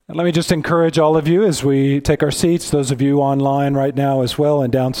And let me just encourage all of you as we take our seats, those of you online right now as well and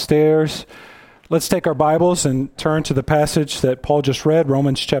downstairs. Let's take our Bibles and turn to the passage that Paul just read,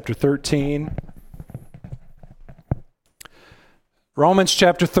 Romans chapter 13. Romans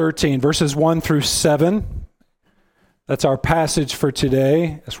chapter 13, verses 1 through 7. That's our passage for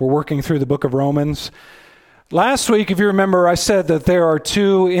today as we're working through the book of Romans. Last week, if you remember, I said that there are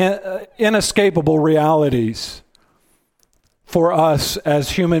two inescapable realities for us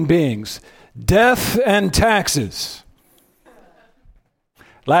as human beings: death and taxes.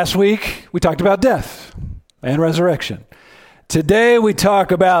 Last week, we talked about death and resurrection. Today, we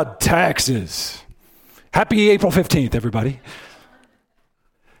talk about taxes. Happy April 15th, everybody.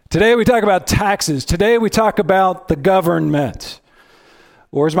 Today, we talk about taxes. Today, we talk about the government.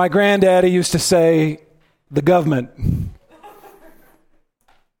 Or as my granddaddy used to say, the government.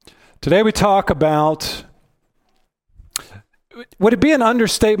 Today, we talk about... Would it be an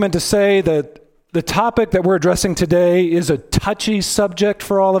understatement to say that the topic that we're addressing today is a touchy subject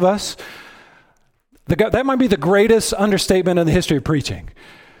for all of us? That might be the greatest understatement in the history of preaching.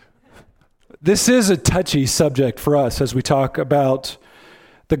 This is a touchy subject for us as we talk about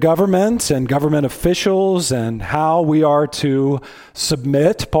the government and government officials and how we are to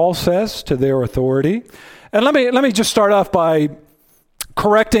submit, Paul says, to their authority. And let me just start off by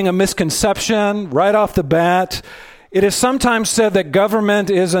correcting a misconception right off the bat. It is sometimes said that government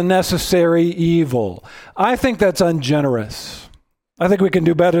is a necessary evil. I think that's ungenerous. I think we can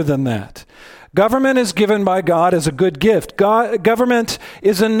do better than that. Government is given by God as a good gift. Government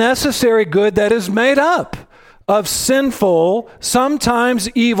is a necessary good that is made up of sinful, sometimes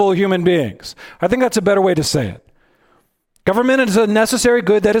evil human beings. I think that's a better way to say it. Government is a necessary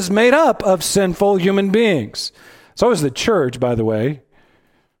good that is made up of sinful human beings. So is the church, by the way.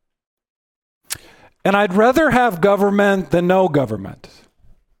 And I'd rather have government than no government,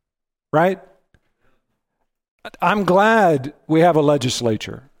 right? I'm glad we have a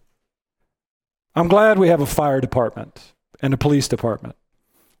legislature. I'm glad we have a fire department and a police department.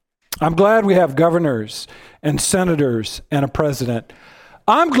 I'm glad we have governors and senators and a president.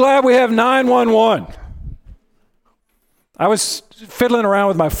 I'm glad we have 911. I was fiddling around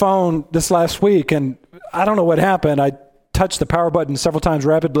with my phone this last week, and I don't know what happened. I touched the power button several times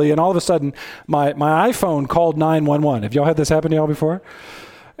rapidly, and all of a sudden, my iPhone called 911. Have y'all had this happen to y'all before?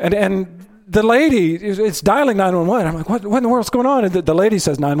 And the lady, it's dialing 911. I'm like, what in the world's going on? And the lady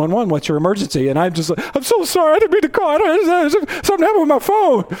says, 911, what's your emergency? And I'm just like, I'm so sorry, I didn't mean to call. Something happened with my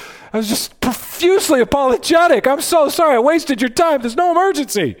phone. I was just profusely apologetic. I'm so sorry, I wasted your time. There's no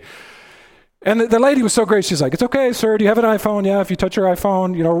emergency. And the lady was so great. She's like, it's okay, sir. Do you have an iPhone? Yeah, if you touch your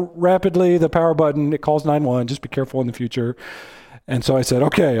iPhone, rapidly, the power button, it calls 911. Just be careful in the future. And so I said,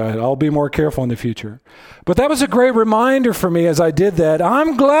 okay, I'll be more careful in the future. But that was a great reminder for me as I did that.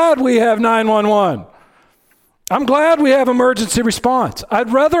 I'm glad we have 911. I'm glad we have emergency response.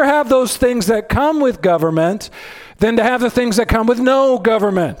 I'd rather have those things that come with government than to have the things that come with no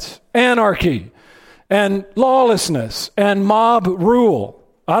government. Anarchy and lawlessness and mob rule.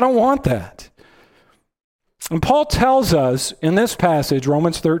 I don't want that. And Paul tells us in this passage,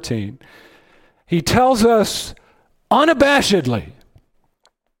 Romans 13, he tells us unabashedly,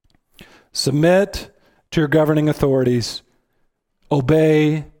 submit to your governing authorities,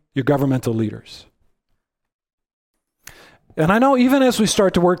 obey your governmental leaders. And I know even as we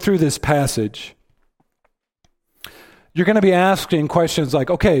start to work through this passage, you're going to be asking questions like,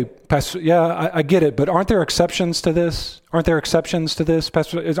 okay, Pastor, yeah, I get it, but aren't there exceptions to this? Aren't there exceptions to this?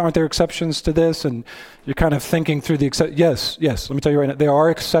 Pastor, aren't there exceptions to this? And you're kind of thinking through the yes. Let me tell you right now, there are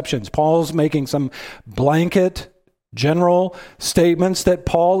exceptions. Paul's making some blanket, general statements that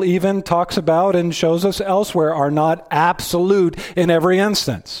Paul even talks about and shows us elsewhere are not absolute in every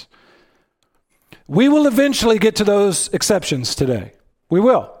instance. We will eventually get to those exceptions today. We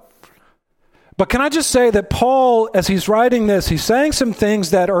will. But can I just say that Paul, as he's writing this, he's saying some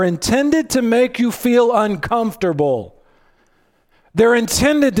things that are intended to make you feel uncomfortable. They're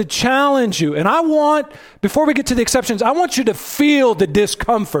intended to challenge you. And I want, before we get to the exceptions, I want you to feel the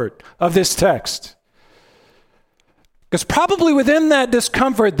discomfort of this text. Because probably within that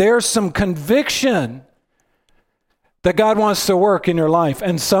discomfort, there's some conviction that God wants to work in your life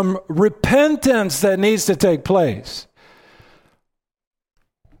and some repentance that needs to take place.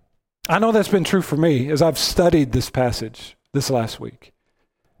 I know that's been true for me as I've studied this passage this last week.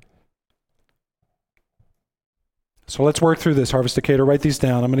 So let's work through this, Harvest Decatur. Write these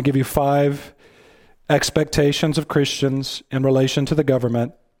down. I'm going to give you 5 expectations of Christians in relation to the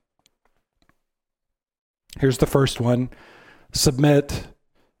government. Here's the first one. Submit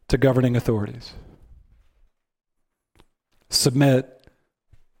to governing authorities. Submit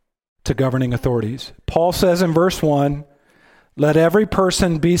to governing authorities. Paul says in verse 1, let every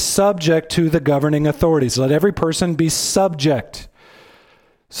person be subject to the governing authorities. Let every person be subject.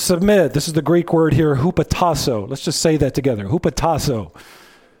 Submit. This is the Greek word here, hupotasso. Let's just say that together. Hupotasso.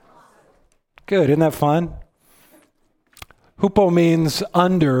 Good. Isn't that fun? Hupo means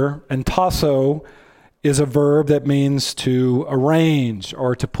under, and tasso is a verb that means to arrange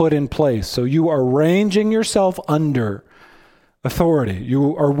or to put in place. So you are arranging yourself under authority.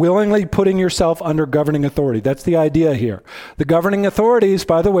 You are willingly putting yourself under governing authority. That's the idea here. The governing authorities,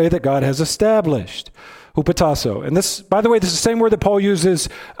 by the way, that God has established. Hupotasso. And this, by the way, this is the same word that Paul uses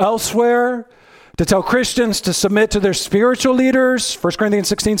elsewhere to tell Christians to submit to their spiritual leaders. 1 Corinthians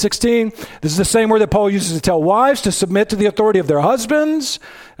 16:16. This is the same word that Paul uses to tell wives to submit to the authority of their husbands.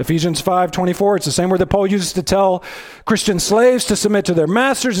 Ephesians 5:24. It's the same word that Paul uses to tell Christian slaves to submit to their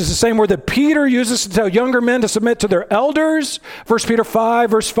masters. It's the same word that Peter uses to tell younger men to submit to their elders. 1 Peter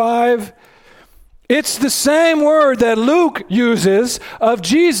 5, verse 5. It's the same word that Luke uses of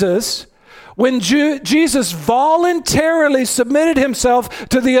Jesus when Jesus voluntarily submitted himself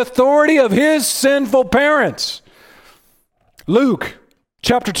to the authority of his sinful parents. Luke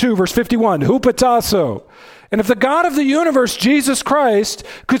chapter 2, verse 51, hupotasso. And if the God of the universe, Jesus Christ,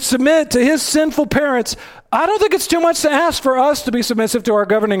 could submit to his sinful parents, I don't think it's too much to ask for us to be submissive to our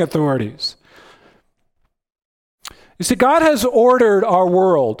governing authorities. You see, God has ordered our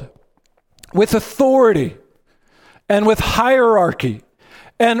world with authority and with hierarchy.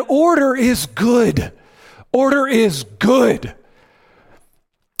 And order is good. Order is good.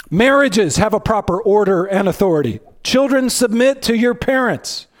 Marriages have a proper order and authority. Children, submit to your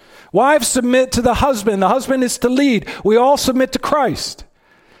parents. Wives, submit to the husband. The husband is to lead. We all submit to Christ.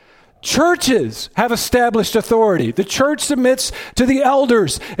 Churches have established authority. The church submits to the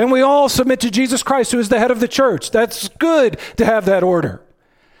elders, and we all submit to Jesus Christ, who is the head of the church. That's good to have that order.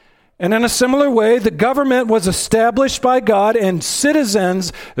 And in a similar way, the government was established by God, and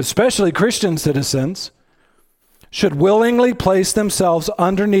citizens, especially Christian citizens, should willingly place themselves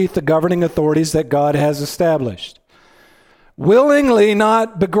underneath the governing authorities that God has established. Willingly,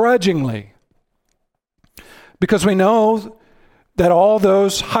 not begrudgingly. Because we know that all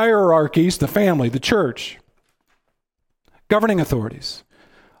those hierarchies, the family, the church, governing authorities,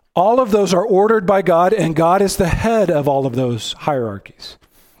 all of those are ordered by God, and God is the head of all of those hierarchies.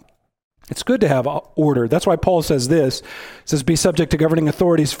 It's good to have order. That's why Paul says this. He says, be subject to governing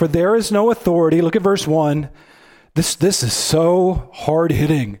authorities, for there is no authority. Look at verse 1. This is so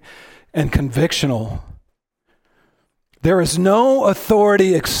hard-hitting and convictional. There is no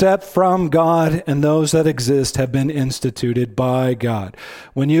authority except from God, and those that exist have been instituted by God.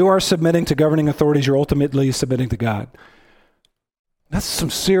 When you are submitting to governing authorities, you're ultimately submitting to God. That's some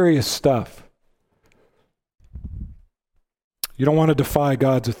serious stuff. You don't want to defy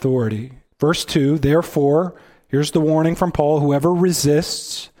God's authority. Verse 2, therefore, here's the warning from Paul, whoever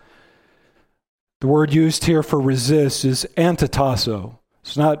resists, the word used here for resist is antitasso.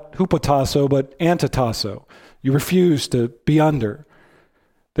 It's not hupotasso, but antitasso. You refuse to be under.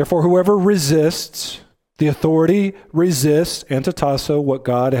 Therefore, whoever resists, the authority resists, antitasso, what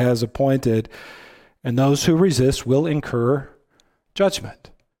God has appointed, and those who resist will incur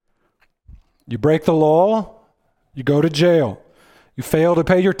judgment. You break the law, you go to jail. You fail to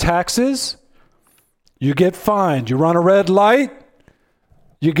pay your taxes, you get fined. You run a red light,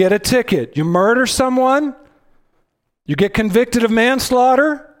 you get a ticket. You murder someone, you get convicted of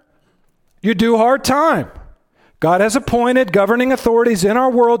manslaughter, you do hard time. God has appointed governing authorities in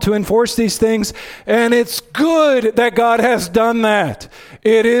our world to enforce these things, and it's good that God has done that.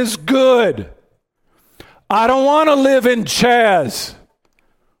 It is good. I don't want to live in Chaz.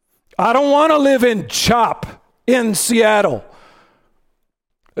 I don't want to live in Chop in Seattle.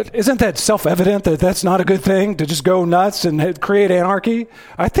 Isn't that self-evident that that's not a good thing, to just go nuts and create anarchy?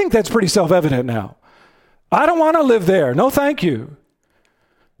 I think that's pretty self-evident now. I don't want to live there. No, thank you.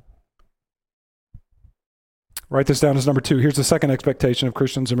 Write this down as number 2. Here's the second expectation of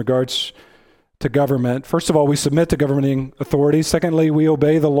Christians in regards to government. First of all, we submit to governing authorities. Secondly, we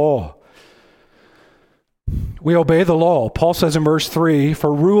obey the law. We obey the law. Paul says in verse 3,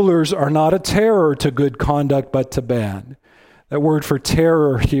 for rulers are not a terror to good conduct, but to bad. That word for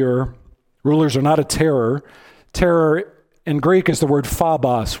terror here, rulers are not a terror. Terror in Greek is the word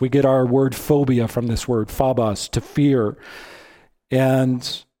phobos. We get our word phobia from this word, phobos, to fear.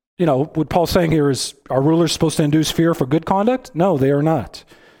 And, what Paul's saying here is, are rulers supposed to induce fear for good conduct? No, they are not.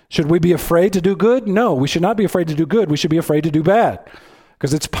 Should we be afraid to do good? No, we should not be afraid to do good. We should be afraid to do bad,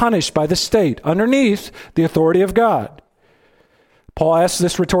 because it's punished by the state underneath the authority of God. Paul asks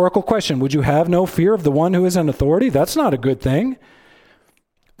this rhetorical question, would you have no fear of the one who is in authority? That's not a good thing.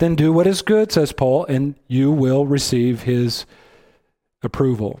 then do what is good, says Paul, and you will receive his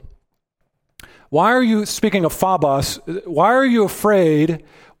approval. Why are you, speaking of phobos, why are you afraid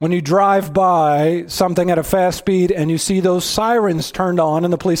when you drive by something at a fast speed and you see those sirens turned on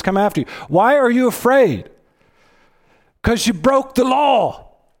and the police come after you? Why are you afraid? Because you broke the law.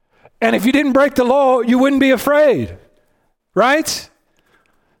 And if you didn't break the law, you wouldn't be afraid. Right?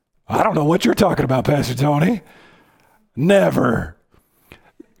 I don't know what you're talking about, Pastor Tony. Never.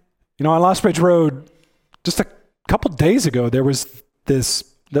 You know, on Lost Bridge Road, just a couple days ago, there was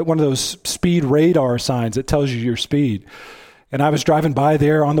one of those speed radar signs that tells you your speed. And I was driving by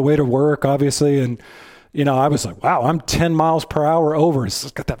there on the way to work, obviously, and, you know, I was like, wow, I'm 10 miles per hour over.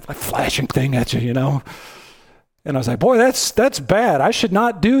 It's got that flashing thing at you, you know. And I was like, boy, that's bad. I should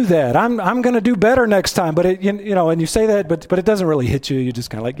not do that. I'm going to do better next time. But, you know, and you say that, but it doesn't really hit you. You're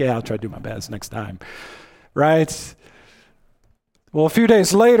just kind of like, yeah, I'll try to do my best next time, right? Well, a few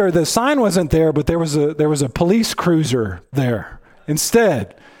days later, the sign wasn't there, but there was a police cruiser there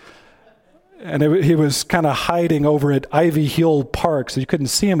instead. And he was kind of hiding over at Ivy Hill Park, so you couldn't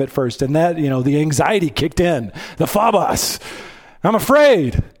see him at first. And that, you know, the anxiety kicked in, the phobos. I'm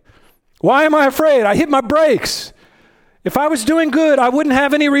afraid. Why am I afraid? I hit my brakes. If I was doing good, I wouldn't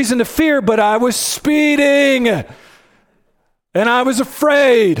have any reason to fear, but I was speeding. And I was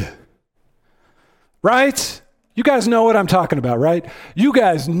afraid. Right? You guys know what I'm talking about, right? You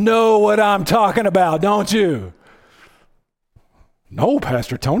guys know what I'm talking about, don't you? No,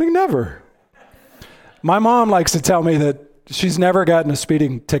 Pastor Tony, never. My mom likes to tell me that she's never gotten a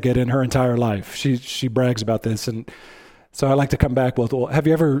speeding ticket in her entire life. She brags about this. And so I like to come back with, well, have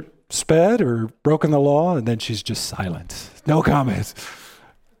you ever sped or broken the law? And then she's just silent. No comments.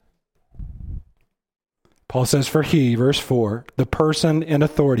 Paul says, for he, verse 4, the person in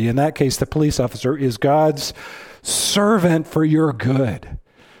authority, in that case, the police officer, is God's servant for your good.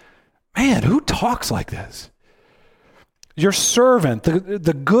 Man, who talks like this? Your servant,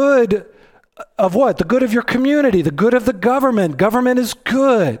 the good of what? The good of your community, the good of the government. Government is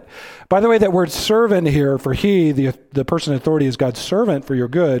good. By the way, that word servant here, for he, the person in authority, is God's servant for your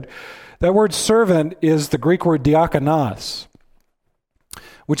good. That word servant is the Greek word diakonos,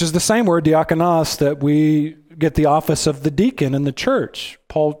 which is the same word, diakonos, that we get the office of the deacon in the church.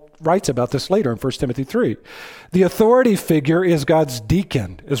 Paul writes about this later in 1 Timothy 3. The authority figure is God's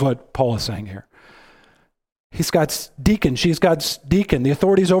deacon, is what Paul is saying here. He's God's deacon. She's God's deacon. The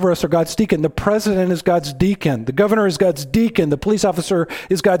authorities over us are God's deacon. The president is God's deacon. The governor is God's deacon. The police officer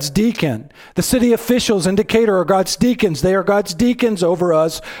is God's deacon. The city officials and Decatur are God's deacons. They are God's deacons over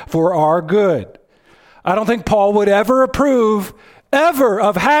us for our good. I don't think Paul would ever approve, ever,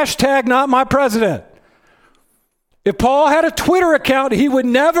 of hashtag not my president. If Paul had a Twitter account, he would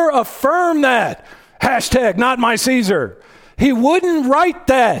never affirm that. Hashtag not my Caesar. He wouldn't write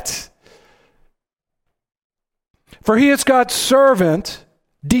that. For he is God's servant,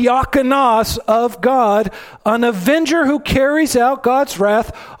 diakonos of God, an avenger who carries out God's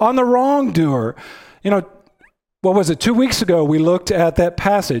wrath on the wrongdoer. You know, what was it? 2 weeks ago, we looked at that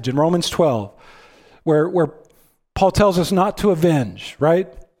passage in Romans 12, where Paul tells us not to avenge,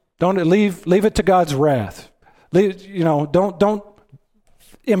 right? Don't leave it to God's wrath. Don't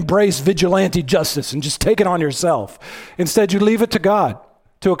embrace vigilante justice and just take it on yourself. Instead, you leave it to God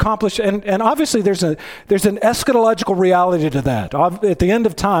to accomplish, and obviously there's an eschatological reality to that. At the end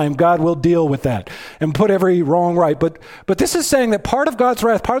of time, God will deal with that and put every wrong right. But this is saying that part of God's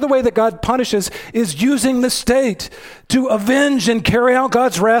wrath, part of the way that God punishes, is using the state to avenge and carry out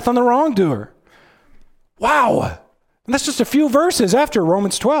God's wrath on the wrongdoer. Wow. And that's just a few verses after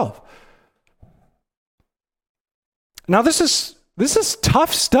Romans 12. Now this is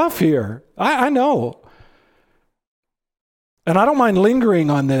tough stuff here. I know. And I don't mind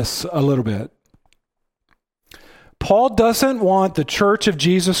lingering on this a little bit. Paul doesn't want the church of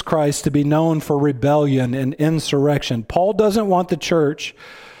Jesus Christ to be known for rebellion and insurrection. Paul doesn't want the church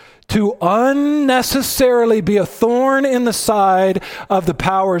to unnecessarily be a thorn in the side of the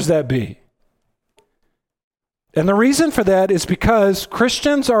powers that be. And the reason for that is because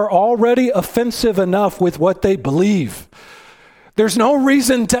Christians are already offensive enough with what they believe. There's no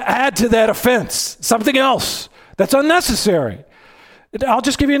reason to add to that offense something else that's unnecessary. I'll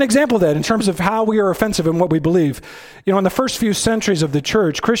just give you an example of that in terms of how we are offensive in what we believe. You know, in the first few centuries of the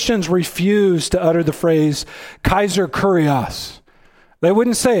church, Christians refused to utter the phrase Kaiser Kurios. They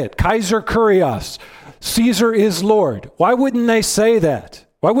wouldn't say it. Kaiser Kurios. Caesar is Lord. Why wouldn't they say that?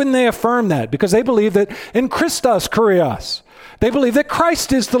 Why wouldn't they affirm that? Because they believe that in Christos Kurios. They believe that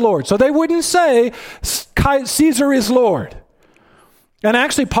Christ is the Lord. So they wouldn't say Caesar is Lord. And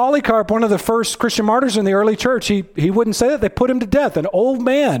actually, Polycarp, one of the first Christian martyrs in the early church, he wouldn't say that. They put him to death, an old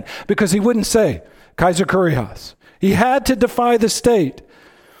man, because he wouldn't say, Kaiser Kurios. He had to defy the state.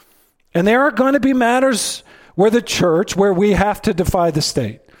 And there are going to be matters where we have to defy the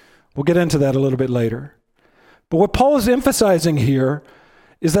state. We'll get into that a little bit later. But what Paul is emphasizing here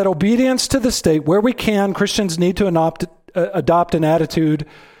is that obedience to the state, where we can, Christians need to adopt an attitude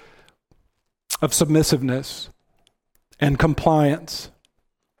of submissiveness and compliance.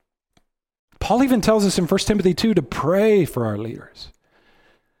 Paul even tells us in 1 Timothy 2 to pray for our leaders.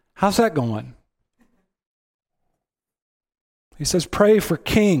 How's that going? He says, pray for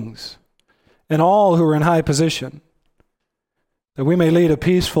kings and all who are in high position, that we may lead a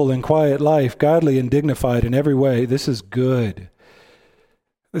peaceful and quiet life, godly and dignified in every way. This is good.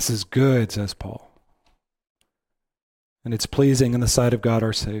 This is good, says Paul. And it's pleasing in the sight of God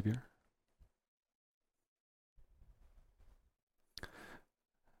our Savior.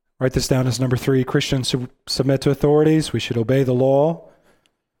 Write this down as number 3. Christians submit to authorities. We should obey the law.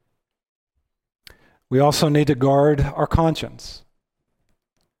 We also need to guard our conscience.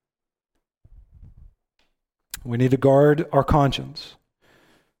 We need to guard our conscience.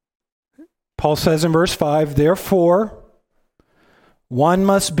 Paul says in verse 5, therefore, one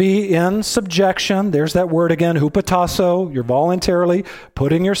must be in subjection. There's that word again, hupotasso. You're voluntarily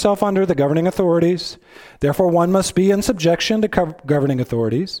putting yourself under the governing authorities. Therefore, one must be in subjection to governing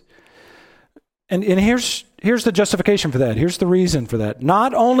authorities. And here's the justification for that. Here's the reason for that.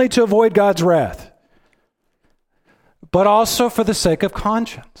 Not only to avoid God's wrath, but also for the sake of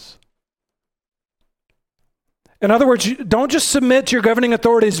conscience. In other words, don't just submit to your governing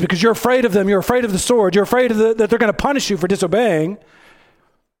authorities because you're afraid of them, you're afraid of the sword, you're afraid that they're going to punish you for disobeying.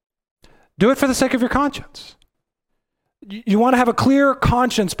 Do it for the sake of your conscience. You want to have a clear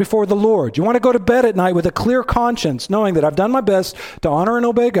conscience before the Lord. You want to go to bed at night with a clear conscience, knowing that I've done my best to honor and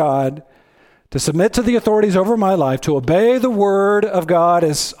obey God, to submit to the authorities over my life, to obey the word of God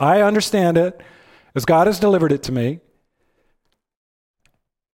as I understand it, as God has delivered it to me.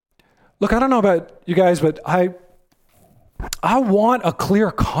 Look, I don't know about you guys, but I want a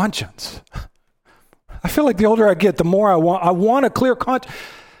clear conscience. I feel like the older I get, the more I want a clear conscience.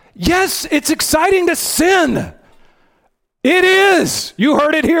 Yes, it's exciting to sin. It is. You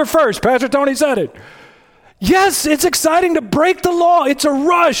heard it here first. Pastor Tony said it. Yes, it's exciting to break the law. It's a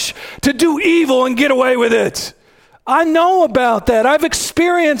rush to do evil and get away with it. I know about that. I've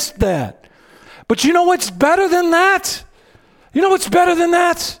experienced that. But you know what's better than that? You know what's better than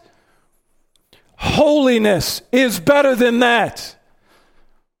that? Holiness is better than that.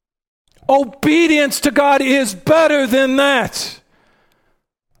 Obedience to God is better than that.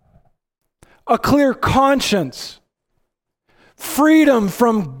 A clear conscience, freedom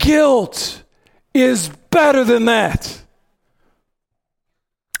from guilt is better than that.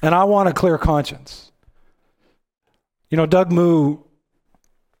 And I want a clear conscience. You know, Doug Moo,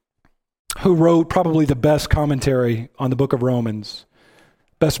 who wrote probably the best commentary on the book of Romans,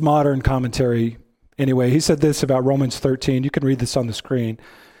 best modern commentary anyway, he said this about Romans 13. You can read this on the screen.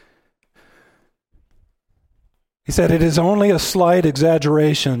 He said, it is only a slight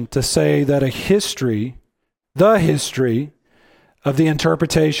exaggeration to say that the history of the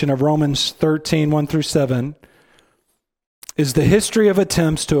interpretation of Romans 13, 1 through 7, is the history of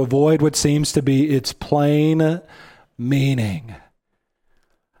attempts to avoid what seems to be its plain meaning.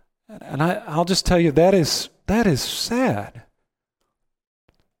 And I'll just tell you, that is sad.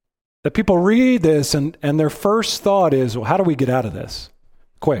 That people read this and their first thought is, well, how do we get out of this?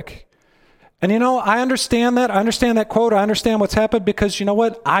 Quick. And you know, I understand that. I understand that quote. I understand what's happened because you know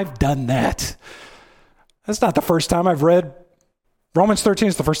what? I've done that. That's not the first time I've read Romans 13.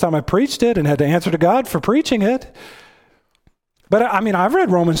 Is the first time I preached it and had to answer to God for preaching it. But I mean, I've read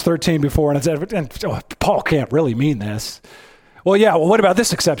Romans 13 before and I said, Paul can't really mean this. Well, yeah, well, what about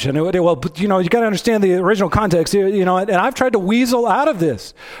this exception? Well, you know, you got to understand the original context, you know, and I've tried to weasel out of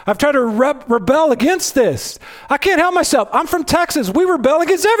this. I've tried to rebel against this. I can't help myself. I'm from Texas. We rebel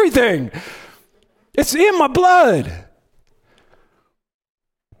against everything. It's in my blood.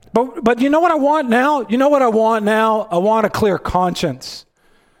 But you know what I want now? You know what I want now? I want a clear conscience.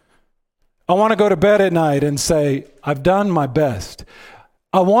 I want to go to bed at night and say, I've done my best.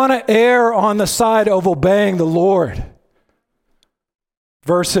 I want to err on the side of obeying the Lord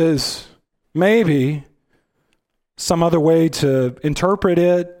versus maybe some other way to interpret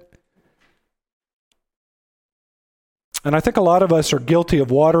it. And I think a lot of us are guilty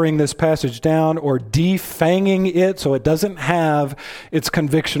of watering this passage down or defanging it so it doesn't have its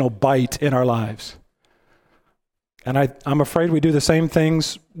convictional bite in our lives. And I'm afraid we do the same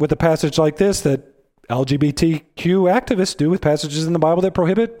things with a passage like this that LGBTQ activists do with passages in the Bible that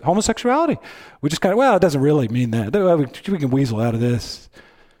prohibit homosexuality. We just kind of, well, it doesn't really mean that. We can weasel out of this.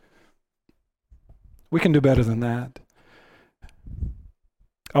 We can do better than that.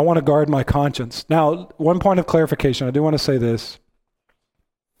 I want to guard my conscience. Now, one point of clarification. I do want to say this.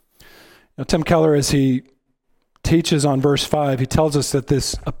 Now, Tim Keller, as he teaches on verse 5, he tells us that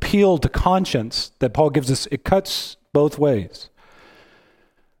this appeal to conscience that Paul gives us, it cuts both ways.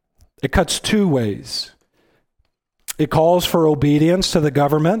 It cuts two ways. It calls for obedience to the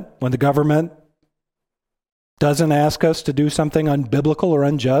government when the government doesn't ask us to do something unbiblical or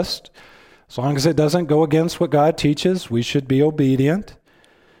unjust. As long as it doesn't go against what God teaches, we should be obedient.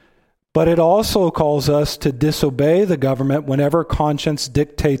 But it also calls us to disobey the government whenever conscience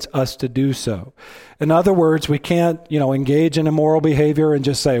dictates us to do so. In other words, we can't, engage in immoral behavior and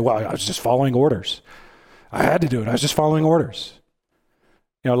just say, well, I was just following orders. I had to do it. I was just following orders.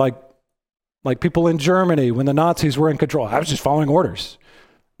 Like people in Germany when the Nazis were in control. I was just following orders.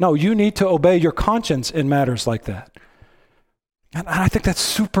 No, you need to obey your conscience in matters like that. And I think that's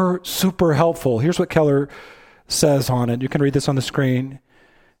super, super helpful. Here's what Keller says on it. You can read this on the screen.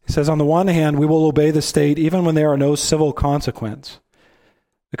 He says, on the one hand, we will obey the state even when there are no civil consequence,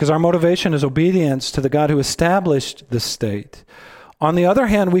 because our motivation is obedience to the God who established the state. On the other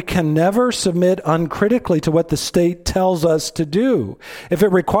hand, we can never submit uncritically to what the state tells us to do. If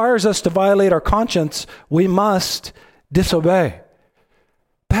it requires us to violate our conscience, we must disobey.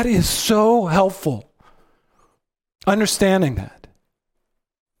 That is so helpful. Understanding that.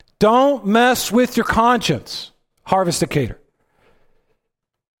 Don't mess with your conscience, Harvest Decatur.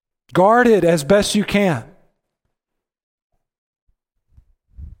 Guard it as best you can.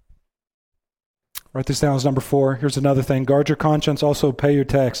 Write this down as number 4. Here's another thing. Guard your conscience, also pay your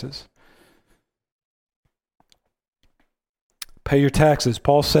taxes. Pay your taxes.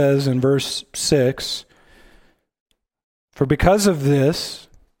 Paul says in verse 6, for because of this,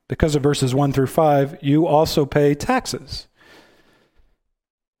 because of verses 1 through 5, you also pay taxes.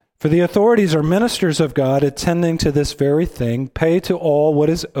 For the authorities are ministers of God, attending to this very thing. Pay to all what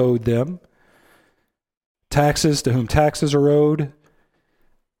is owed them. Taxes to whom taxes are owed.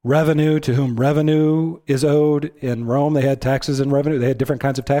 Revenue to whom revenue is owed. In Rome, they had taxes and revenue. They had different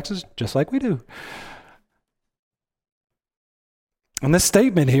kinds of taxes, just like we do. And this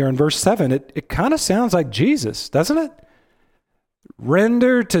statement here in verse 7, it kind of sounds like Jesus, doesn't it?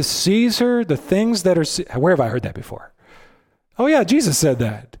 Render to Caesar the things that are... Where have I heard that before? Oh yeah, Jesus said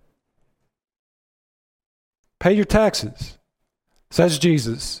that. Pay your taxes, says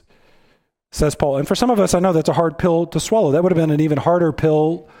Jesus, says Paul. And for some of us, I know that's a hard pill to swallow. That would have been an even harder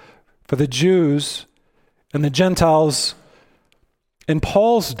pill for the Jews and the Gentiles in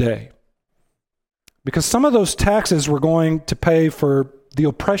Paul's day. Because some of those taxes were going to pay for the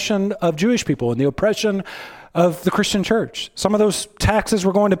oppression of Jewish people and the oppression of the Christian church. Some of those taxes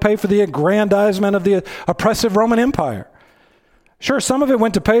were going to pay for the aggrandizement of the oppressive Roman Empire. Sure, some of it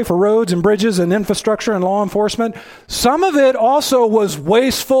went to pay for roads and bridges and infrastructure and law enforcement. Some of it also was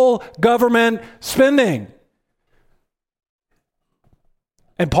wasteful government spending.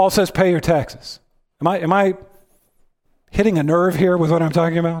 And Paul says, pay your taxes. Am I hitting a nerve here with what I'm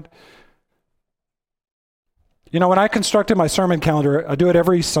talking about? When I constructed my sermon calendar, I do it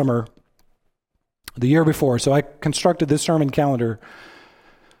every summer, the year before. So I constructed this sermon calendar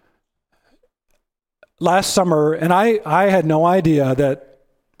last summer, and I had no idea that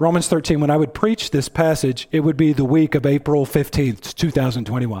Romans 13, when I would preach this passage, it would be the week of April 15th,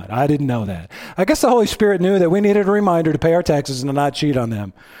 2021. I didn't know that. I guess the Holy Spirit knew that we needed a reminder to pay our taxes and to not cheat on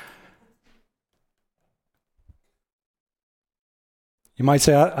them. You might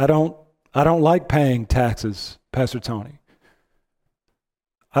say, I don't like paying taxes, Pastor Tony.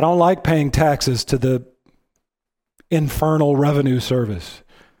 I don't like paying taxes to the infernal revenue service.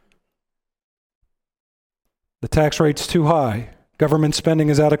 The tax rate's too high. Government spending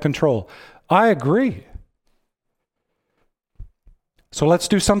is out of control. I agree. So let's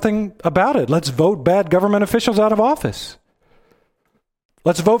do something about it. Let's vote bad government officials out of office.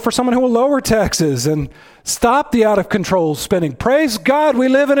 Let's vote for someone who will lower taxes and stop the out of control spending. Praise God, we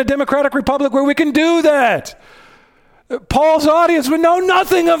live in a democratic republic where we can do that. Paul's audience would know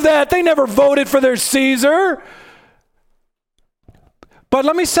nothing of that. They never voted for their Caesar. But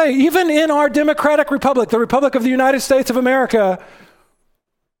let me say, even in our democratic republic, the Republic of the United States of America,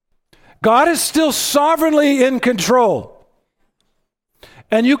 God is still sovereignly in control.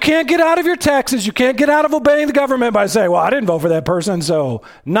 And you can't get out of your taxes. You can't get out of obeying the government by saying, well, I didn't vote for that person, so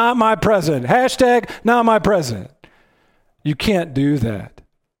not my president. Hashtag not my president. You can't do that.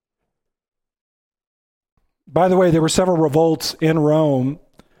 By the way, there were several revolts in Rome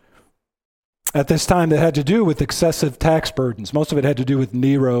at this time that had to do with excessive tax burdens. Most of it had to do with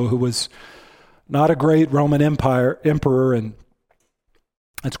Nero, who was not a great Roman emperor, and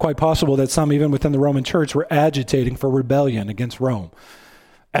it's quite possible that some, even within the Roman church, were agitating for rebellion against Rome.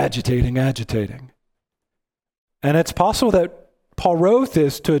 Agitating. And it's possible that Paul wrote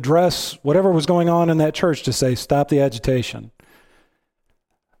this to address whatever was going on in that church, to say, stop the agitation,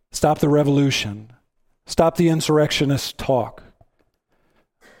 stop the revolution, stop the insurrectionist talk.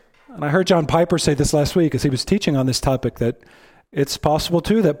 And I heard John Piper say this last week as he was teaching on this topic, that it's possible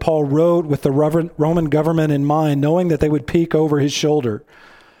too that Paul wrote with the Roman government in mind, knowing that they would peek over his shoulder,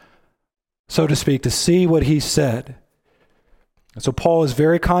 so to speak, to see what he said. And so Paul is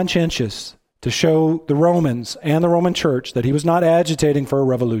very conscientious to show the Romans and the Roman church that he was not agitating for a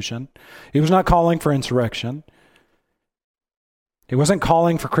revolution. He was not calling for insurrection. He wasn't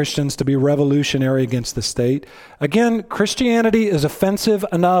calling for Christians to be revolutionary against the state. Again, Christianity is offensive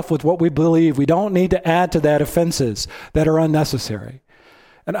enough with what we believe. We don't need to add to that offenses that are unnecessary.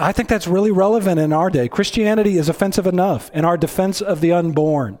 And I think that's really relevant in our day. Christianity is offensive enough in our defense of the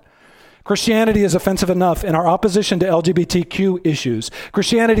unborn. Christianity is offensive enough in our opposition to LGBTQ issues.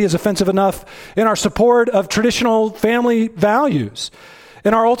 Christianity is offensive enough in our support of traditional family values,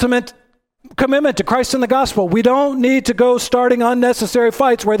 in our ultimate commitment to Christ and the gospel. We don't need to go starting unnecessary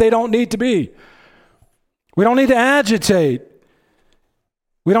fights where they don't need to be. We don't need to agitate.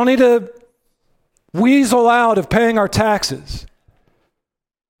 We don't need to weasel out of paying our taxes.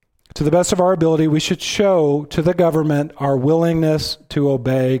 To the best of our ability, we should show to the government our willingness to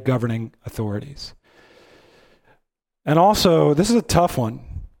obey governing authorities. And also, this is a tough one.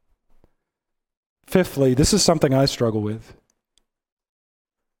 Fifthly, this is something I struggle with.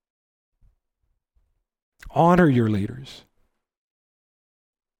 Honor your leaders.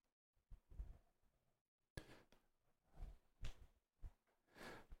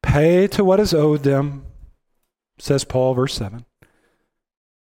 Pay to what is owed them, says Paul, verse 7.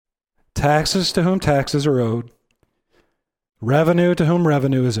 Taxes to whom taxes are owed. Revenue to whom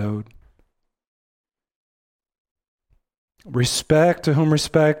revenue is owed. Respect to whom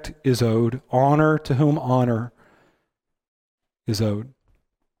respect is owed. Honor to whom honor is owed.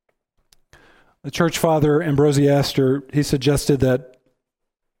 The church father Ambrosiaster, he suggested that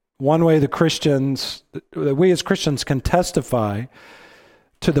one way that we as Christians can testify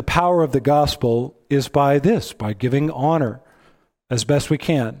to the power of the gospel is by giving honor as best we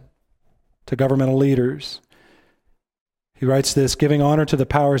can to governmental leaders. He writes this: giving honor to the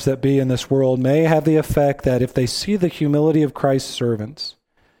powers that be in this world may have the effect that if they see the humility of Christ's servants,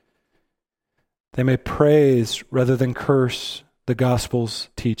 they may praise rather than curse the gospel's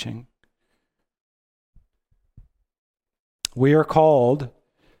teaching. We are called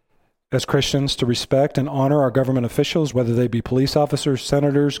as Christians to respect and honor our government officials, whether they be police officers,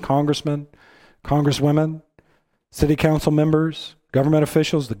 senators, congressmen, congresswomen, city council members, government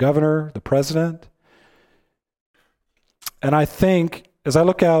officials, the governor, the president. And I think, as I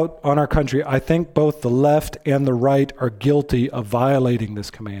look out on our country, I think both the left and the right are guilty of violating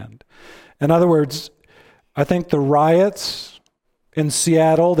this command. In other words, I think the riots in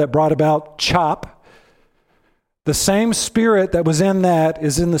Seattle that brought about CHOP, the same spirit that was in that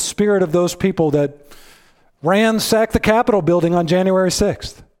is in the spirit of those people that ransacked the Capitol building on January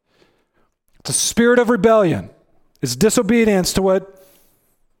 6th. It's a spirit of rebellion. It's disobedience to what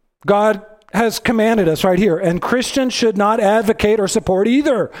God has commanded us right here. And Christians should not advocate or support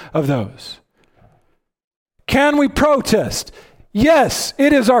either of those. Can we protest? Yes,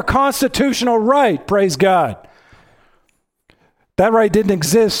 it is our constitutional right, praise God. That right didn't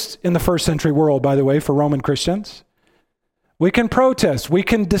exist in the first century world, by the way, for Roman Christians. We can protest. We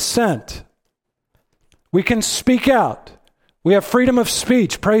can dissent. We can speak out. We have freedom of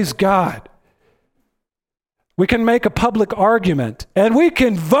speech, praise God. We can make a public argument, and we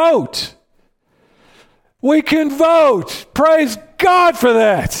can vote. We can vote. Praise God for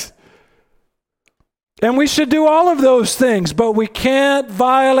that. And we should do all of those things, but we can't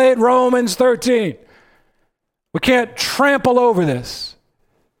violate Romans 13. We can't trample over this.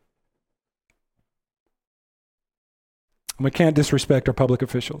 And we can't disrespect our public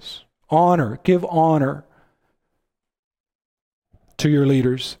officials. Give honor to your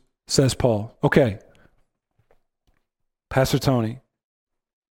leaders, says Paul. Okay. Pastor Tony.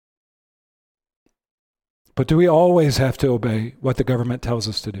 But do we always have to obey what the government tells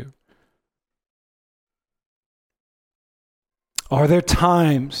us to do? Are there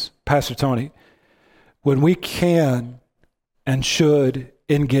times, Pastor Tony, when we can and should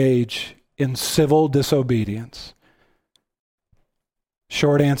engage in civil disobedience?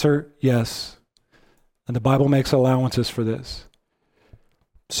 Short answer, yes. And the Bible makes allowances for this.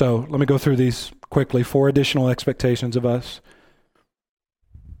 So let me go through these quickly. 4 additional expectations of us.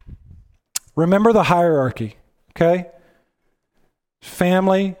 Remember the hierarchy, okay?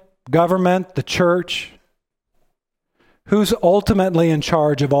 Family, government, the church. Who's ultimately in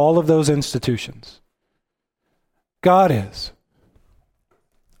charge of all of those institutions? God is.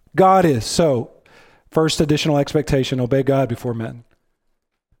 God is. So, first additional expectation, obey God before men.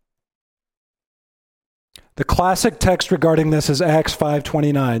 The classic text regarding this is Acts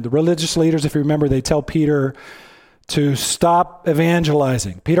 5:29. The religious leaders, if you remember, they tell Peter to stop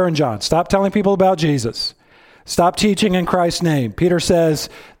evangelizing. Peter and John, stop telling people about Jesus. Stop teaching in Christ's name. Peter says,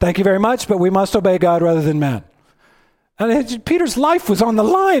 thank you very much, but we must obey God rather than men. And Peter's life was on the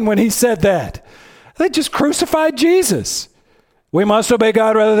line when he said that. They just crucified Jesus. We must obey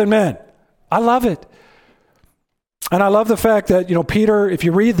God rather than men. I love it. And I love the fact that, Peter, if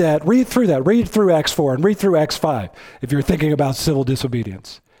you read through Acts 4 and read through Acts 5, if you're thinking about civil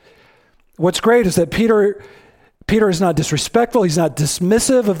disobedience. What's great is that Peter is not disrespectful. He's not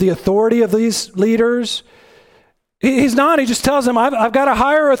dismissive of the authority of these leaders. He's not. He just tells them, I've got a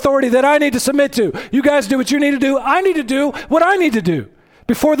higher authority that I need to submit to. You guys do what you need to do. I need to do what I need to do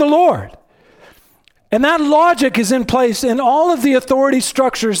before the Lord. And that logic is in place in all of the authority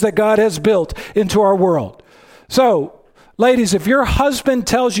structures that God has built into our world. So, ladies, if your husband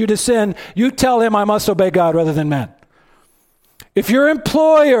tells you to sin, you tell him, I must obey God rather than men. If your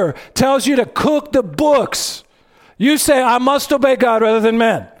employer tells you to cook the books, you say, I must obey God rather than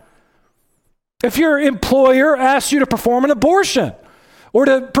men. If your employer asks you to perform an abortion or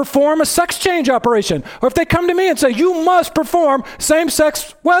to perform a sex change operation, or if they come to me and say, you must perform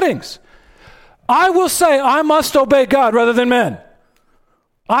same-sex weddings, I will say, I must obey God rather than men.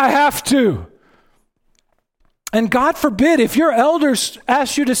 I have to. And God forbid, if your elders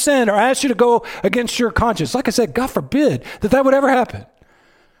ask you to sin or ask you to go against your conscience, like I said, God forbid that would ever happen.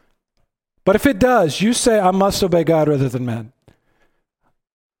 But if it does, you say, I must obey God rather than men.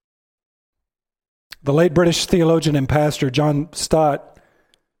 The late British theologian and pastor John Stott,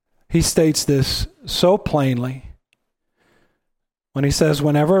 he states this so plainly when he says,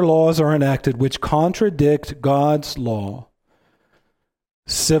 whenever laws are enacted which contradict God's law,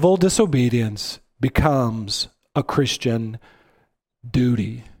 civil disobedience becomes a Christian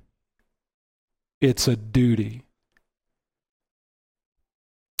duty. It's a duty.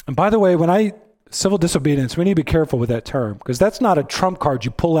 And by the way, civil disobedience, we need to be careful with that term, because that's not a trump card you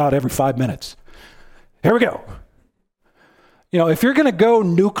pull out every 5 minutes. Here we go. If you're going to go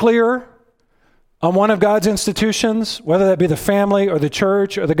nuclear on one of God's institutions, whether that be the family or the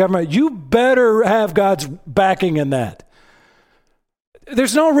church or the government, you better have God's backing in that.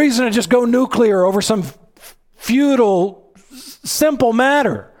 There's no reason to just go nuclear over some futile, simple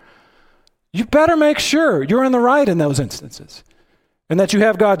matter. You better make sure you're in the right in those instances and that you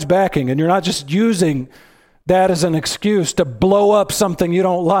have God's backing and you're not just using that as an excuse to blow up something you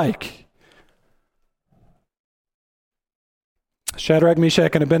don't like. Shadrach,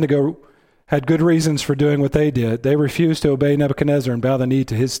 Meshach, and Abednego had good reasons for doing what they did. They refused to obey Nebuchadnezzar and bow the knee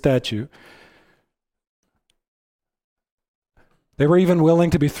to his statue. They were even willing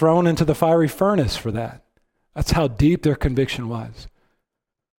to be thrown into the fiery furnace for that. That's how deep their conviction was.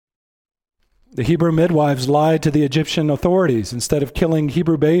 The Hebrew midwives lied to the Egyptian authorities instead of killing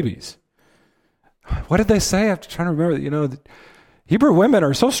Hebrew babies. What did they say? I'm trying to remember. The Hebrew women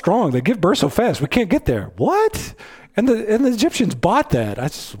are so strong. They give birth so fast. We can't get there. What? And the Egyptians bought that.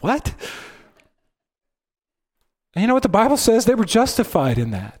 What? And you know what the Bible says? They were justified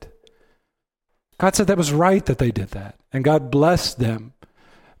in that. God said that was right that they did that. And God blessed them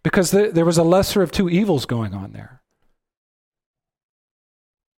because there was a lesser of two evils going on there.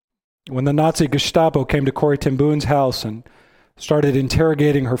 When the Nazi Gestapo came to Corrie ten Boom's house and started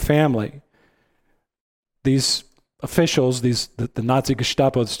interrogating her family, these officials, the Nazi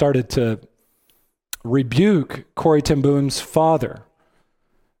Gestapo, started to rebuke Corrie ten Boom's father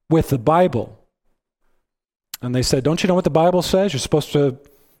with the Bible. And they said, don't you know what the Bible says? You're supposed to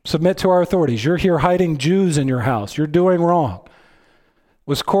submit to our authorities. You're here hiding Jews in your house. You're doing wrong.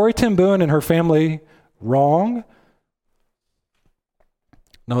 Was Corrie ten Boom and her family wrong?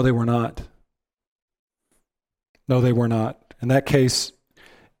 No, they were not. No, they were not. In that case,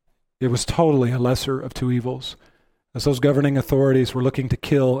 it was totally a lesser of two evils, as those governing authorities were looking to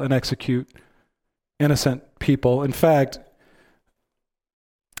kill and execute innocent people. In fact,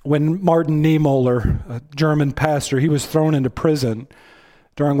 when Martin Niemöller, a German pastor, he was thrown into prison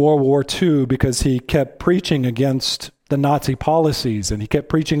during World War II because he kept preaching against the Nazi policies and he kept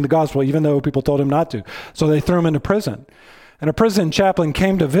preaching the gospel even though people told him not to. So they threw him into prison. And a prison chaplain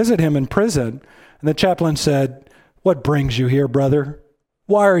came to visit him in prison, and the chaplain said, "What brings you here, brother?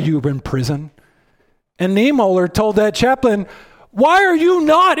 Why are you in prison? And Niemöller told that chaplain, why are you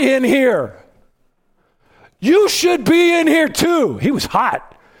not in here? You should be in here too. He was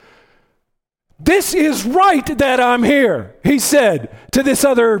hot. This is right that I'm here, he said to this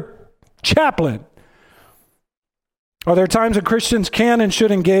other chaplain. Are there times when Christians can and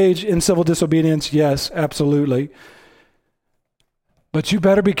should engage in civil disobedience? Yes, absolutely. But you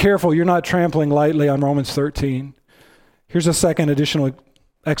better be careful you're not trampling lightly on Romans 13. Here's a second additional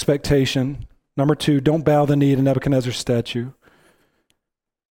expectation. Number 2, don't bow the knee to Nebuchadnezzar's statue.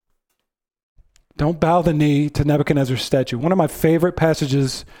 Don't bow the knee to Nebuchadnezzar's statue. One of my favorite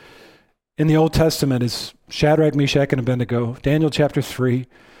passages in the Old Testament is Shadrach, Meshach, and Abednego, Daniel chapter 3.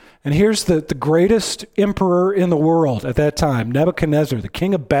 And here's the greatest emperor in the world at that time, Nebuchadnezzar, the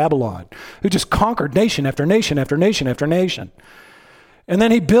king of Babylon, who just conquered nation after nation after nation after nation. And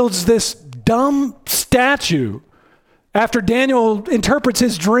then he builds this dumb statue after Daniel interprets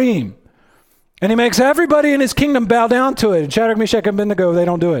his dream. And he makes everybody in his kingdom bow down to it. And Shadrach, Meshach, and Abednego, they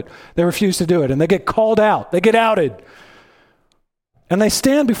don't do it. They refuse to do it. And they get called out. They get outed. And they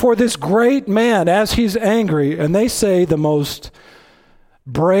stand before this great man as he's angry, and they say the most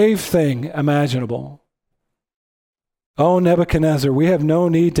brave thing imaginable. Oh, Nebuchadnezzar, we have no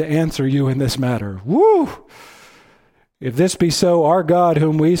need to answer you in this matter. Woo! If this be so, our God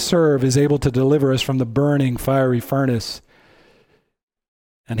whom we serve is able to deliver us from the burning fiery furnace.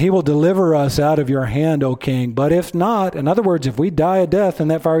 And he will deliver us out of your hand, O king. But if not, in other words, if we die a death in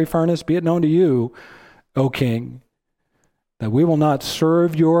that fiery furnace, be it known to you, O king, that we will not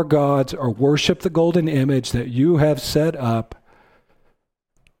serve your gods or worship the golden image that you have set up.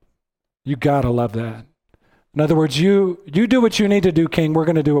 You got to love that. In other words, you do what you need to do, king. We're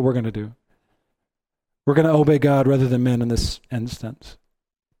going to do what we're going to do. We're going to obey God rather than men in this instance.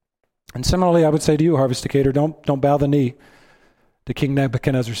 And similarly, I would say to you, Harvest Decatur, don't bow the knee to King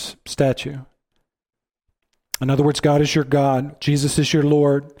Nebuchadnezzar's statue. In other words, God is your God. Jesus is your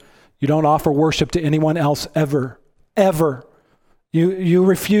Lord. You don't offer worship to anyone else ever. Ever. You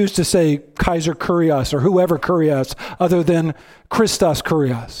refuse to say Kaiser Kurios or whoever Kurios other than Christos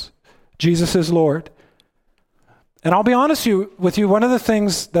Kurios. Jesus is Lord. And I'll be honest with you, one of the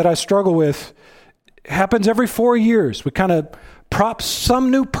things that I struggle with happens every 4 years. We kind of prop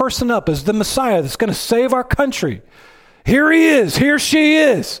some new person up as the Messiah that's going to save our country. Here he is. Here she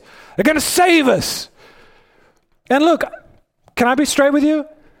is. They're going to save us. And look, can I be straight with you?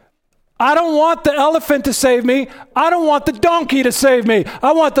 I don't want the elephant to save me. I don't want the donkey to save me.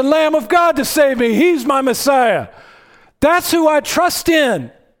 I want the Lamb of God to save me. He's my Messiah. That's who I trust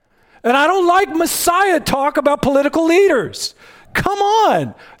in. And I don't like Messiah talk about political leaders. Come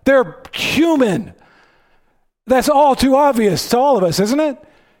on. They're human. That's all too obvious to all of us, isn't it?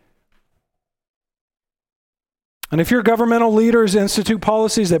 And if your governmental leaders institute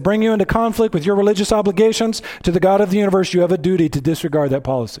policies that bring you into conflict with your religious obligations to the God of the universe, you have a duty to disregard that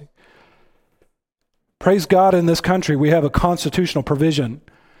policy. Praise God, in this country, we have a constitutional provision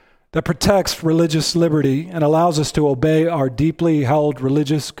that protects religious liberty and allows us to obey our deeply held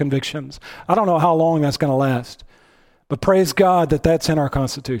religious convictions. I don't know how long that's going to last, but praise God that that's in our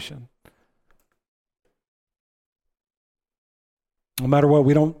Constitution. No matter what,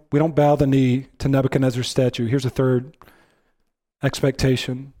 we don't bow the knee to Nebuchadnezzar's statue. Here's a third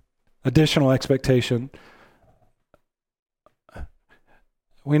expectation, additional expectation.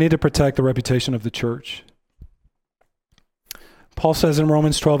 We need to protect the reputation of the church. Paul says in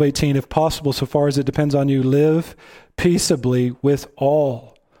Romans 12:18, if possible, so far as it depends on you, live peaceably with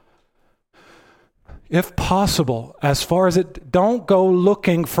all. If possible, as far as don't go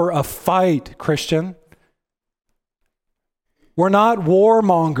looking for a fight, Christian. We're not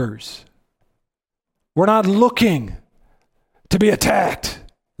warmongers. We're not looking to be attacked,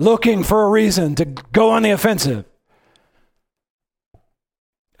 looking for a reason to go on the offensive.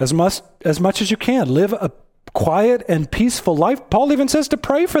 As much as you can, live a quiet and peaceful life. Paul even says to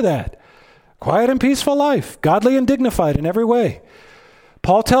pray for that. Quiet and peaceful life, godly and dignified in every way.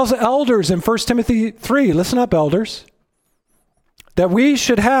 Paul tells elders in 1 Timothy 3, listen up, elders, that we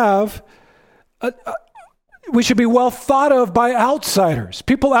should be well thought of by outsiders,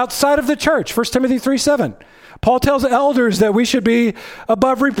 people outside of the church. 1 Timothy 3:7. Paul tells elders that we should be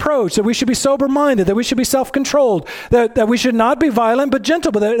above reproach, that we should be sober-minded, that we should be self-controlled, that we should not be violent but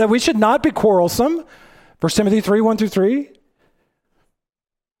gentle, but that we should not be quarrelsome. 1 Timothy 3:1-3.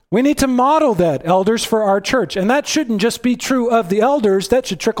 We need to model that, elders, for our church. And that shouldn't just be true of the elders. That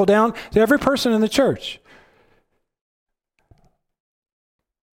should trickle down to every person in the church.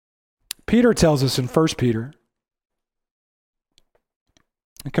 Peter tells us in 1 Peter,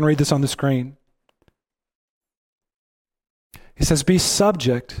 I can read this on the screen. He says, be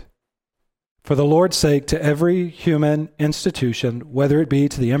subject for the Lord's sake to every human institution, whether it be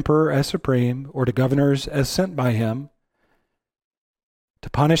to the emperor as supreme or to governors as sent by him, to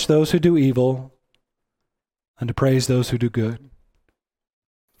punish those who do evil and to praise those who do good.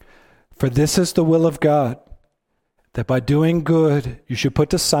 For this is the will of God, that by doing good you should put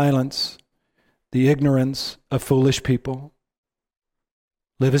to silence the ignorance of foolish people.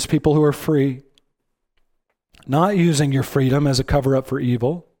 Live as people who are free, not using your freedom as a cover-up for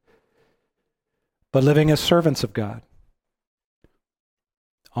evil, but living as servants of God.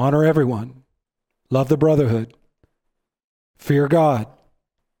 Honor everyone. Love the brotherhood. Fear God.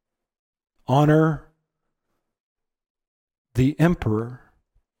 Honor the emperor.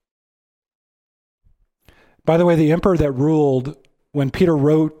 By the way, the emperor that ruled when Peter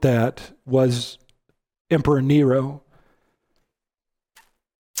wrote that was Emperor Nero.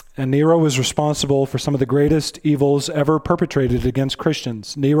 And Nero was responsible for some of the greatest evils ever perpetrated against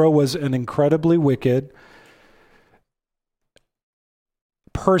Christians. Nero was an incredibly wicked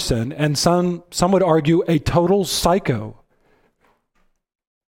person, and some would argue a total psycho.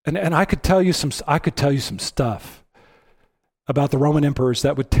 And I could tell you some stuff about the Roman emperors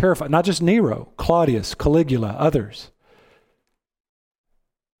that would terrify, not just Nero, Claudius, Caligula, others.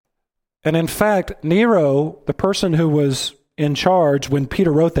 And in fact, Nero, the person who was in charge when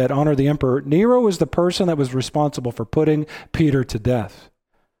Peter wrote that, honor the emperor, Nero was the person that was responsible for putting Peter to death.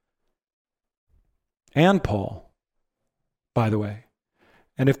 And Paul, by the way.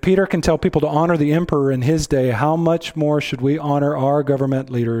 And if Peter can tell people to honor the emperor in his day, how much more should we honor our government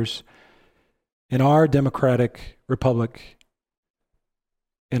leaders in our democratic republic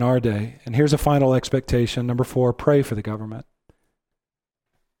in our day? And here's a final expectation. Number 4, pray for the government.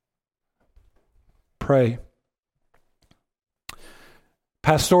 Pray.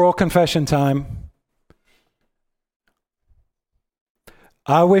 Pastoral confession time.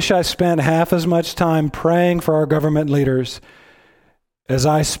 I wish I spent half as much time praying for our government leaders as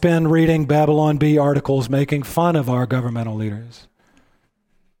I spend reading Babylon Bee articles making fun of our governmental leaders.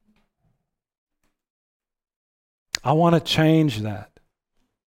 I want to change that.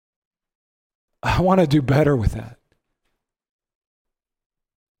 I want to do better with that.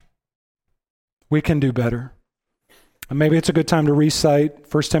 We can do better. And maybe it's a good time to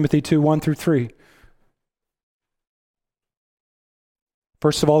recite 1 Timothy 2, 1 through 3.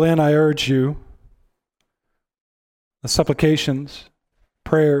 First of all, then, I urge you, the supplications,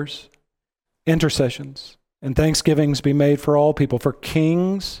 prayers, intercessions, and thanksgivings be made for all people, for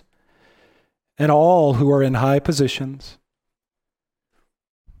kings and all who are in high positions,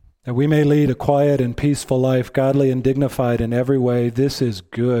 that we may lead a quiet and peaceful life, godly and dignified in every way. This is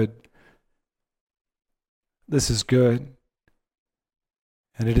good. This is good.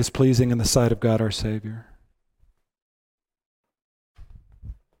 And it is pleasing in the sight of God our Savior.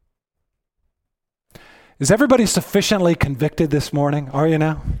 Is everybody sufficiently convicted this morning? Are you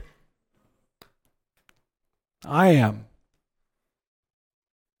now? I am.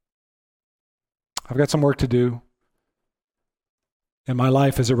 I've got some work to do in my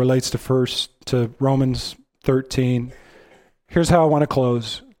life as it relates to Romans 13. Here's how I want to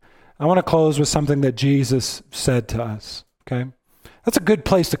close. I want to close with something that Jesus said to us, okay? That's a good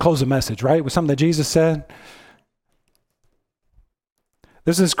place to close a message, right? With something that Jesus said.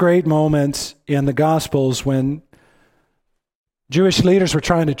 There's this great moment in the Gospels when Jewish leaders were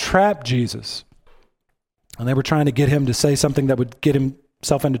trying to trap Jesus. And they were trying to get him to say something that would get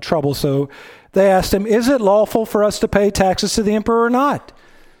himself into trouble. So they asked him, is it lawful for us to pay taxes to the emperor or not?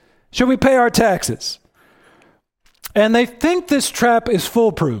 Should we pay our taxes? And they think this trap is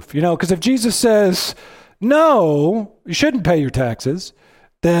foolproof, because if Jesus says, no, you shouldn't pay your taxes,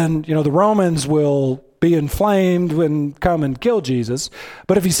 then, the Romans will be inflamed and come and kill Jesus.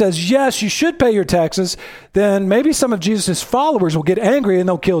 But if he says, yes, you should pay your taxes, then maybe some of Jesus' followers will get angry and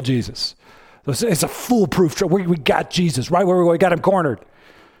they'll kill Jesus. So it's a foolproof trap. We got Jesus right where we got him cornered.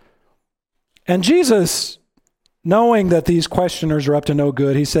 And Jesus, knowing that these questioners are up to no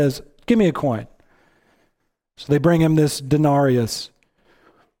good, he says, give me a coin. So they bring him this denarius.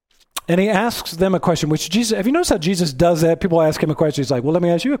 And he asks them a question, which Jesus, have you noticed how Jesus does that? People ask him a question. He's like, well, let me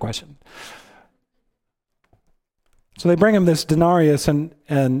ask you a question. So they bring him this denarius,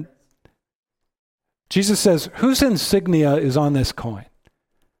 and Jesus says, whose insignia is on this coin?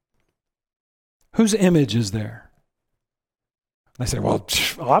 Whose image is there? And they say, well,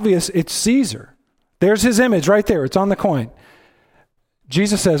 obvious, it's Caesar. There's his image right there. It's on the coin.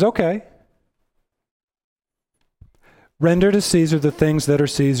 Jesus says, okay. Render to Caesar the things that are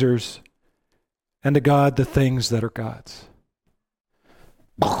Caesar's, and to God the things that are God's.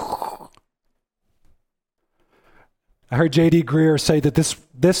 I heard J.D. Greear say that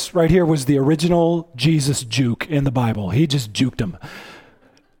this right here was the original Jesus juke in the Bible. He just juked them.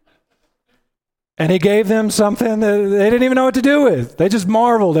 And he gave them something that they didn't even know what to do with. They just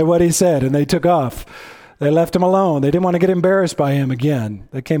marveled at what he said, and they took off. They left him alone. They didn't want to get embarrassed by him again.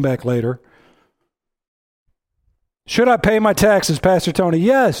 They came back later. Should I pay my taxes, Pastor Tony?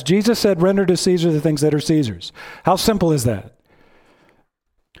 Yes. Jesus said, render to Caesar the things that are Caesar's. How simple is that?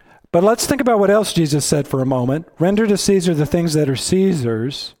 But let's think about what else Jesus said for a moment. Render to Caesar the things that are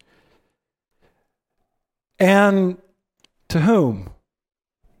Caesar's. And to whom?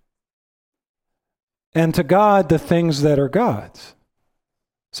 And to God the things that are God's,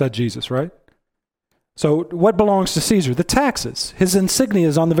 said Jesus, right? So what belongs to Caesar? The taxes. His insignia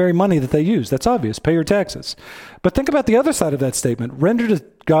is on the very money that they use. That's obvious. Pay your taxes. But think about the other side of that statement. Render to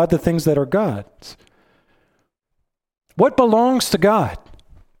God the things that are God's. What belongs to God?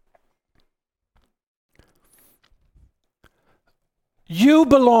 You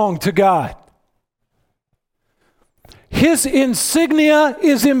belong to God. His insignia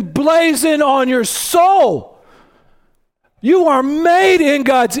is emblazoned on your soul. You are made in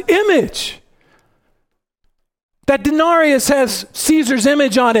God's image. That denarius has Caesar's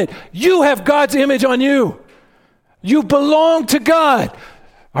image on it. You have God's image on you. You belong to God.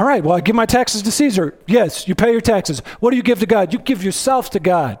 All right, well, I give my taxes to Caesar. Yes, you pay your taxes. What do you give to God? You give yourself to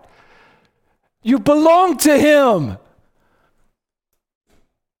God. You belong to Him.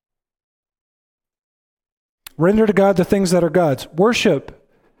 Render to God the things that are God's. Worship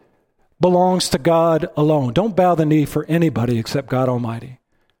belongs to God alone. Don't bow the knee for anybody except God Almighty.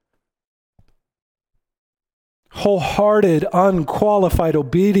 Wholehearted, unqualified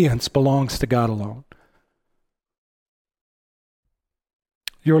obedience belongs to God alone.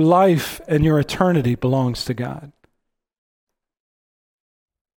 Your life and your eternity belongs to God.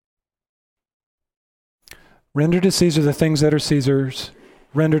 Render to Caesar the things that are Caesar's.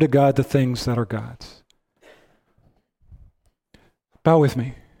 Render to God the things that are God's. Bow with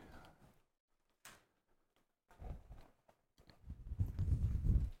me.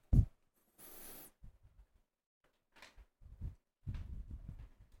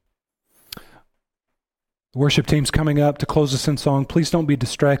 The worship team's coming up to close us in song. Please don't be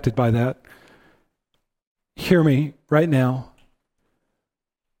distracted by that. Hear me right now.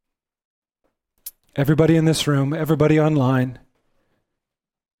 Everybody in this room, everybody online.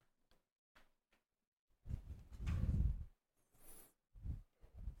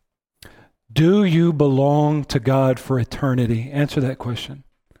 Do you belong to God for eternity? Answer that question.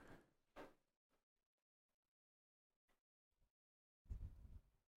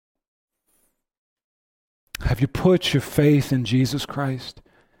 Have you put your faith in Jesus Christ?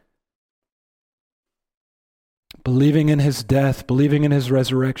 Believing in His death, believing in His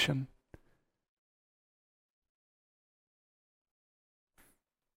resurrection.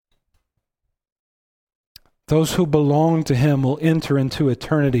 Those who belong to Him will enter into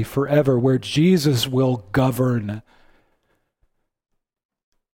eternity forever, where Jesus will govern.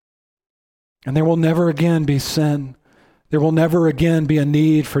 And there will never again be sin. There will never again be a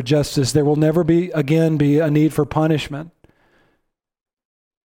need for justice. There will never again be a need for punishment.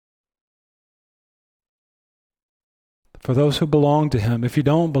 For those who belong to Him, if you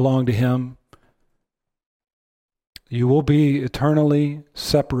don't belong to Him, you will be eternally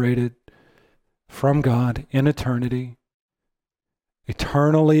separated from God in eternity,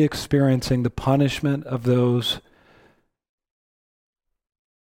 eternally experiencing the punishment of those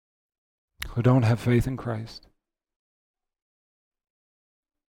who don't have faith in Christ.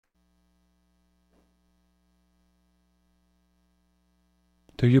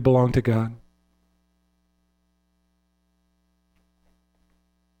 Do you belong to God?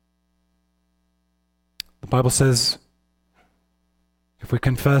 The Bible says, if we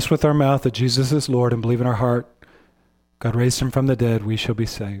confess with our mouth that Jesus is Lord and believe in our heart God raised Him from the dead, we shall be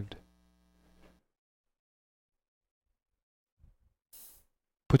saved.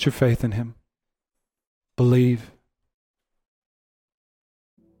 Put your faith in Him. Believe.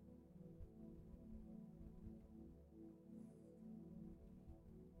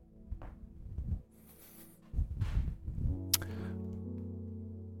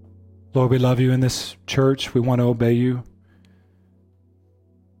 Lord, we love You in this church. We want to obey You.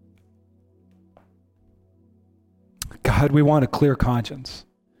 God, we want a clear conscience.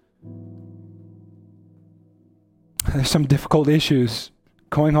 There's some difficult issues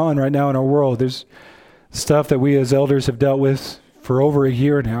going on right now in our world. There's stuff that we as elders have dealt with for over a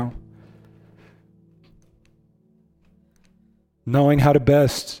year now. Knowing how to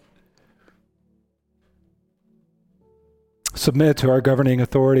best submit to our governing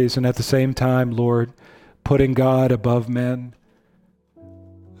authorities, and at the same time, Lord, putting God above men.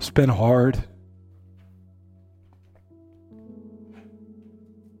 It's been hard.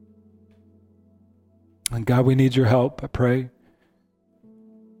 And God, we need your help, I pray.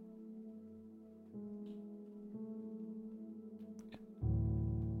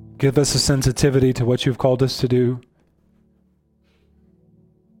 Give us a sensitivity to what you've called us to do.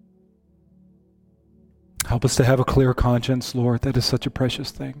 Help us to have a clear conscience, Lord. That is such a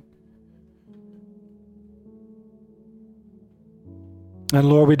precious thing. And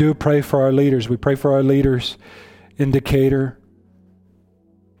Lord, we do pray for our leaders. We pray for our leaders in Decatur.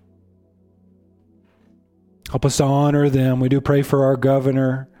 Help us to honor them. We do pray for our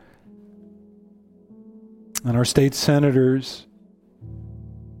governor and our state senators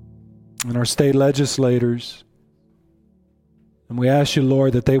and our state legislators. And we ask you,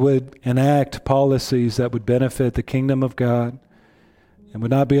 Lord, that they would enact policies that would benefit the kingdom of God and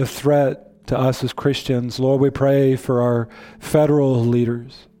would not be a threat to us as Christians. Lord, we pray for our federal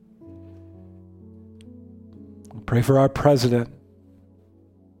leaders. We pray for our president.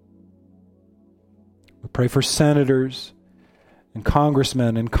 We pray for senators and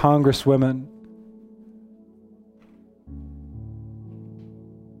congressmen and congresswomen,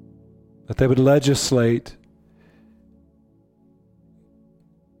 that they would legislate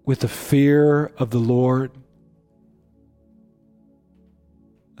with the fear of the Lord,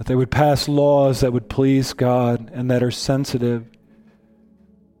 that they would pass laws that would please God and that are sensitive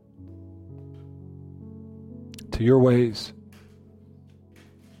to your ways.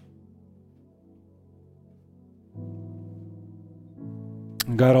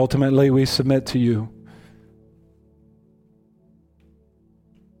 And God, ultimately we submit to you.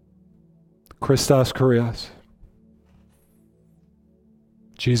 Christos Kurios.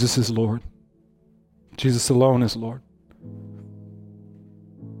 Jesus is Lord. Jesus alone is Lord.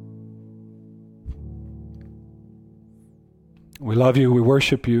 We love you. We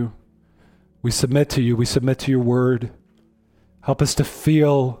worship you. We submit to you. We submit to your word. Help us to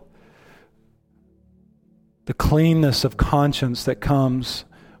feel the cleanness of conscience that comes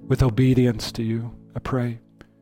with obedience to you, I pray.